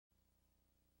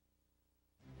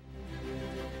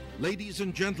Ladies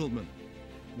and gentlemen,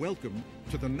 welcome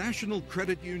to the National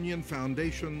Credit Union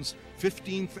Foundation's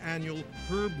 15th Annual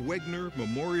Herb Wegner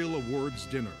Memorial Awards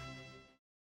Dinner.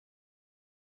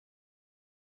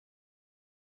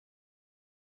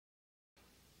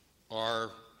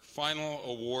 Our final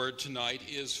award tonight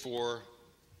is for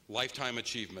Lifetime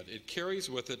Achievement. It carries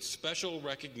with it special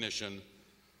recognition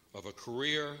of a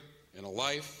career and a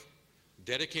life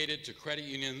dedicated to credit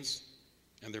unions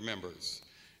and their members.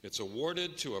 It's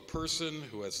awarded to a person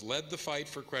who has led the fight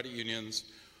for credit unions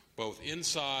both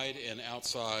inside and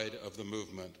outside of the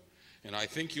movement. And I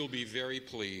think you'll be very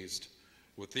pleased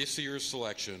with this year's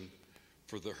selection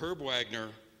for the Herb Wegner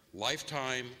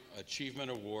Lifetime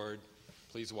Achievement Award.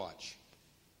 Please watch.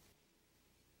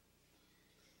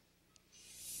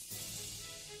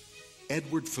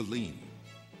 Edward Feline,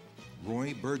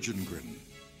 Roy Bergengren,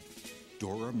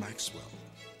 Dora Maxwell,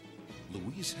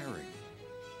 Louise Herring.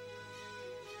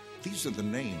 These are the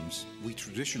names we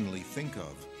traditionally think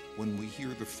of when we hear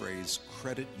the phrase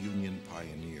credit union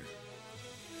pioneer.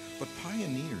 But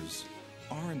pioneers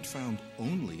aren't found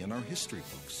only in our history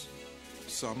books.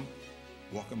 Some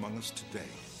walk among us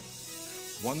today.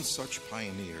 One such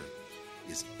pioneer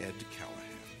is Ed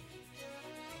Callahan.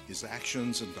 His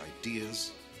actions and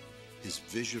ideas, his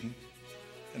vision,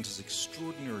 and his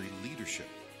extraordinary leadership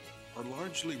are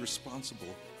largely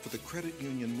responsible for the credit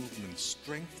union movement's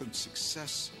strength and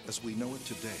success as we know it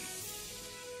today.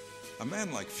 A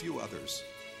man like few others,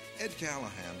 Ed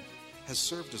Callahan has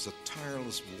served as a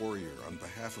tireless warrior on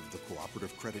behalf of the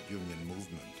cooperative credit union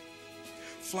movement.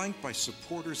 Flanked by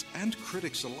supporters and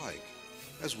critics alike,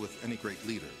 as with any great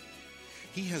leader,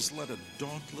 he has led a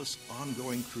dauntless,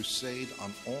 ongoing crusade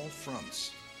on all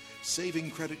fronts, saving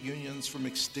credit unions from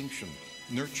extinction,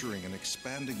 nurturing and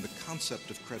expanding the concept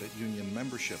of credit union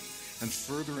membership, and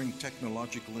furthering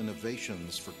technological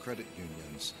innovations for credit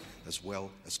unions, as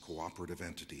well as cooperative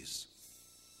entities.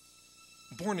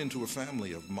 Born into a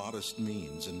family of modest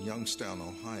means in Youngstown,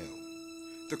 Ohio,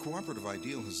 the cooperative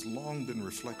ideal has long been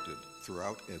reflected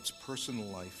throughout Ed's personal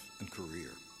life and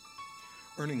career.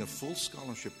 Earning a full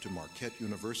scholarship to Marquette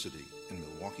University in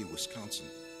Milwaukee, Wisconsin,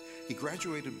 he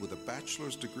graduated with a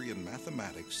bachelor's degree in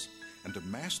mathematics and a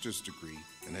master's degree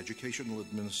in educational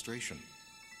administration.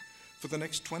 For the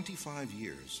next 25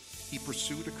 years, he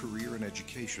pursued a career in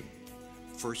education,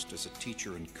 first as a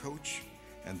teacher and coach,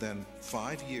 and then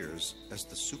 5 years as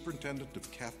the superintendent of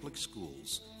Catholic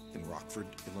schools in Rockford,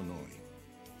 Illinois.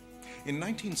 In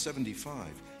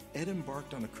 1975, Ed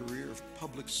embarked on a career of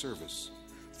public service,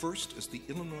 first as the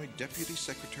Illinois Deputy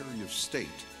Secretary of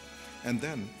State, and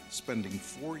then spending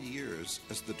 4 years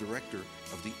as the director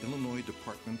of the Illinois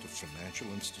Department of Financial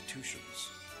Institutions.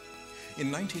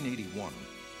 In 1981,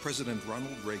 President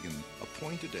Ronald Reagan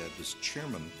appointed Ed as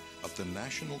chairman of the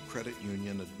National Credit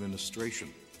Union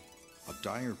Administration, a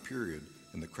dire period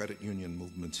in the credit union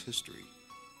movement's history.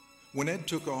 When Ed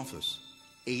took office,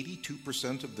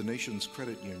 82% of the nation's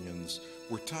credit unions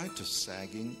were tied to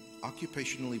sagging,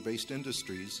 occupationally based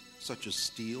industries such as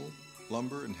steel,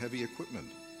 lumber, and heavy equipment,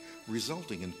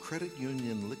 resulting in credit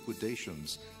union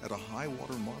liquidations at a high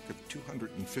water mark of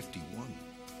 251.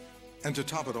 And to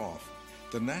top it off,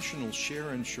 the National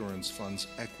Share Insurance Fund's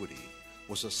equity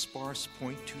was a sparse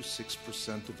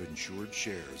 0.26% of insured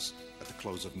shares at the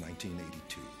close of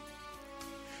 1982.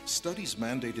 Studies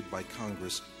mandated by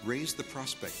Congress raised the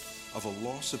prospect of a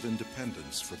loss of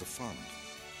independence for the fund.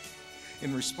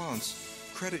 In response,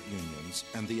 credit unions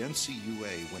and the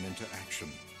NCUA went into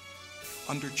action.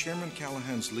 Under Chairman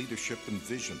Callahan's leadership and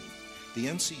vision, the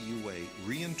NCUA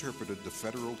reinterpreted the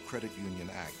Federal Credit Union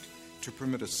Act to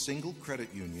permit a single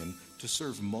credit union to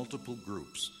serve multiple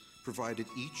groups, provided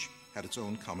each had its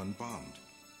own common bond.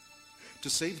 To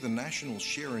save the National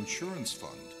Share Insurance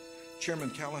Fund,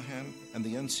 Chairman Callahan and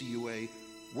the NCUA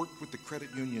worked with the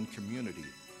credit union community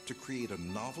to create a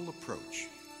novel approach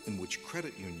in which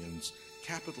credit unions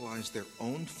capitalize their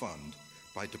own fund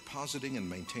by depositing and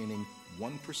maintaining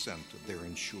 1% of their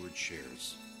insured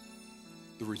shares.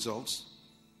 The results?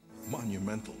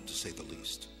 Monumental, to say the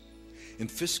least. In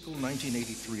fiscal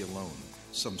 1983 alone,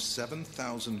 some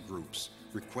 7,000 groups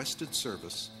requested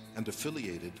service and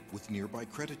affiliated with nearby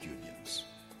credit unions.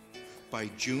 By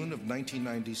June of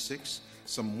 1996,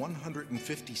 some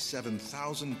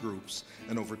 157,000 groups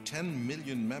and over 10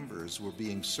 million members were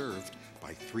being served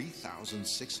by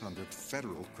 3,600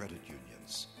 federal credit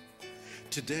unions.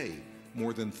 Today,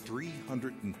 more than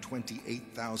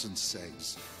 328,000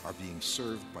 SEGs are being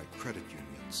served by credit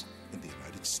unions in the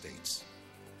United States.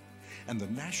 And the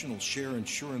National Share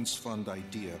Insurance Fund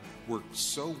idea worked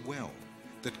so well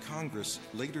that Congress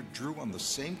later drew on the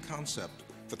same concept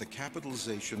for the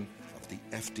capitalization of the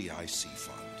FDIC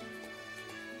fund.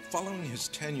 Following his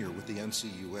tenure with the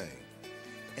NCUA,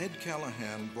 Ed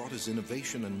Callahan brought his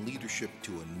innovation and leadership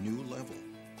to a new level,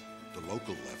 the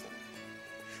local level.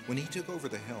 When he took over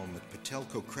the helm at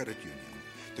Patelco Credit Union,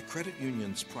 the credit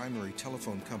union's primary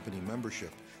telephone company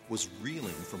membership was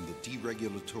reeling from the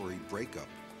deregulatory breakup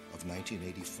of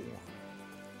 1984.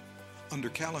 Under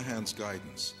Callahan's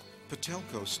guidance,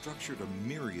 Patelco structured a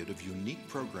myriad of unique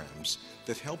programs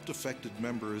that helped affected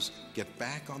members get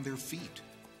back on their feet.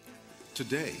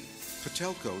 Today,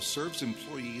 Patelco serves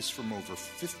employees from over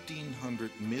 1,500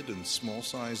 mid and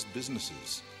small-sized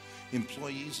businesses,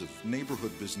 employees of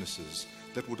neighborhood businesses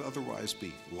that would otherwise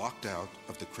be locked out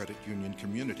of the credit union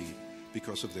community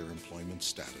because of their employment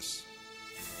status.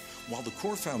 While the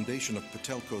core foundation of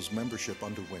Patelco's membership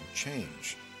underwent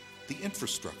change, the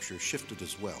infrastructure shifted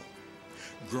as well,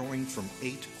 growing from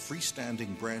 8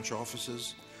 freestanding branch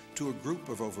offices to a group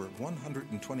of over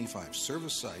 125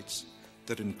 service sites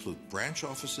that include branch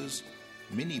offices,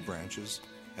 mini branches,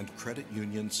 and credit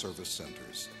union service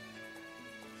centers.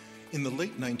 In the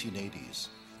late 1980s,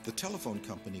 the telephone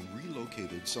company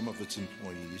relocated some of its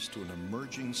employees to an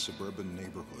emerging suburban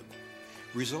neighborhood,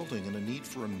 resulting in a need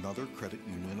for another credit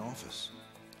union office.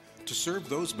 To serve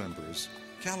those members,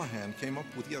 Callahan came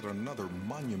up with yet another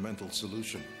monumental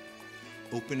solution,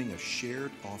 opening a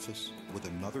shared office with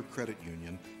another credit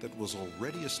union that was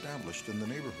already established in the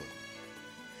neighborhood.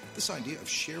 This idea of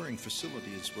sharing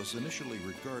facilities was initially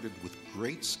regarded with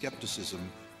great skepticism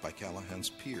by Callahan's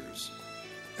peers.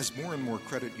 As more and more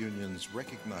credit unions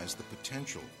recognized the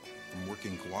potential from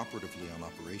working cooperatively on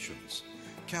operations,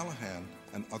 Callahan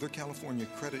and other California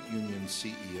credit union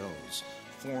CEOs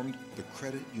formed the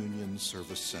Credit Union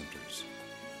Service Centers.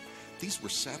 These were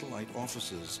satellite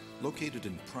offices located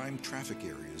in prime traffic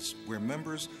areas where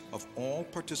members of all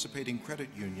participating credit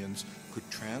unions could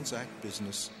transact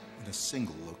business in a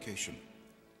single location.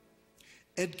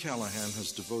 Ed Callahan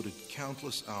has devoted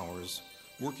countless hours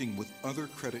working with other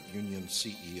credit union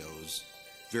CEOs,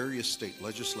 various state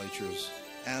legislatures,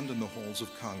 and in the halls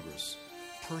of Congress,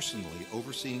 personally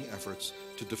overseeing efforts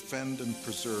to defend and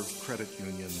preserve credit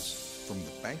unions from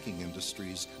the banking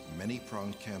industry's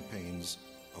many-pronged campaigns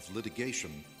of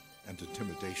litigation and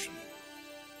intimidation.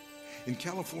 In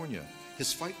California,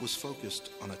 his fight was focused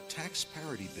on a tax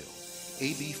parity bill,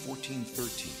 AB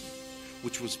 1413,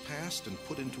 which was passed and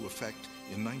put into effect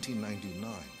in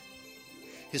 1999.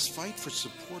 His fight for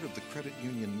support of the Credit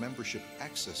Union Membership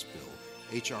Access Bill,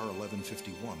 H.R.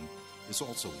 1151, is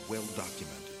also well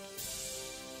documented.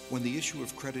 When the issue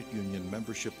of credit union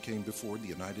membership came before the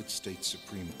United States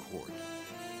Supreme Court,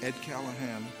 Ed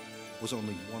Callahan was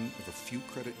only one of a few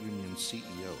credit union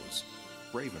CEOs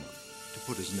brave enough to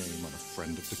put his name on a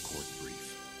friend of the court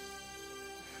brief.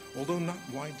 Although not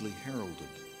widely heralded,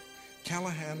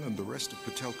 Callahan and the rest of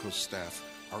Patelco's staff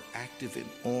are active in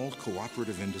all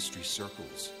cooperative industry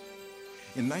circles.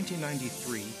 In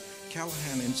 1993,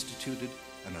 Callahan instituted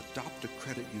an Adopt a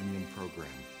Credit Union program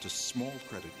to small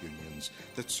credit unions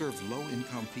that serve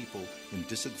low-income people in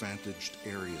disadvantaged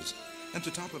areas. And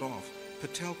to top it off,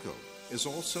 Patelco is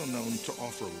also known to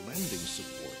offer lending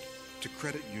support to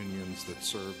credit unions that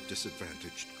serve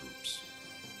disadvantaged groups.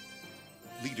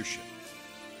 Leadership,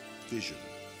 vision,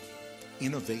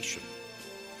 innovation.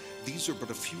 These are but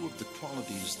a few of the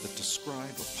qualities that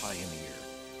describe a pioneer.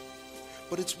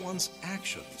 But it's one's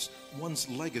actions, one's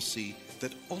legacy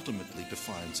that ultimately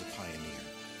defines a pioneer.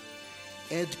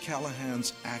 Ed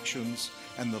Callahan's actions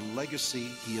and the legacy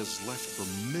he has left for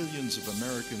millions of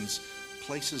Americans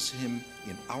places him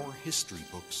in our history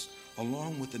books,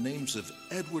 along with the names of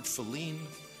Edward Feline,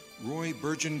 Roy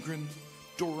Bergengren,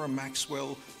 Dora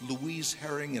Maxwell, Louise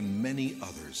Herring, and many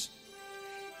others.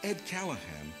 Ed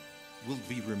Callahan will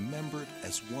be remembered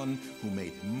as one who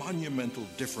made monumental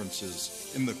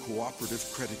differences in the cooperative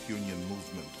credit union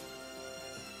movement.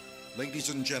 Ladies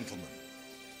and gentlemen,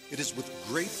 it is with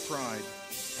great pride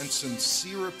and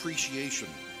sincere appreciation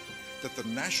that the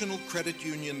National Credit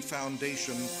Union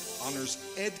Foundation honors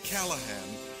Ed Callahan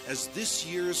as this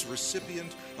year's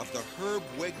recipient of the Herb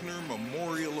Wegner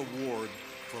Memorial Award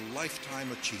for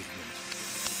Lifetime Achievement.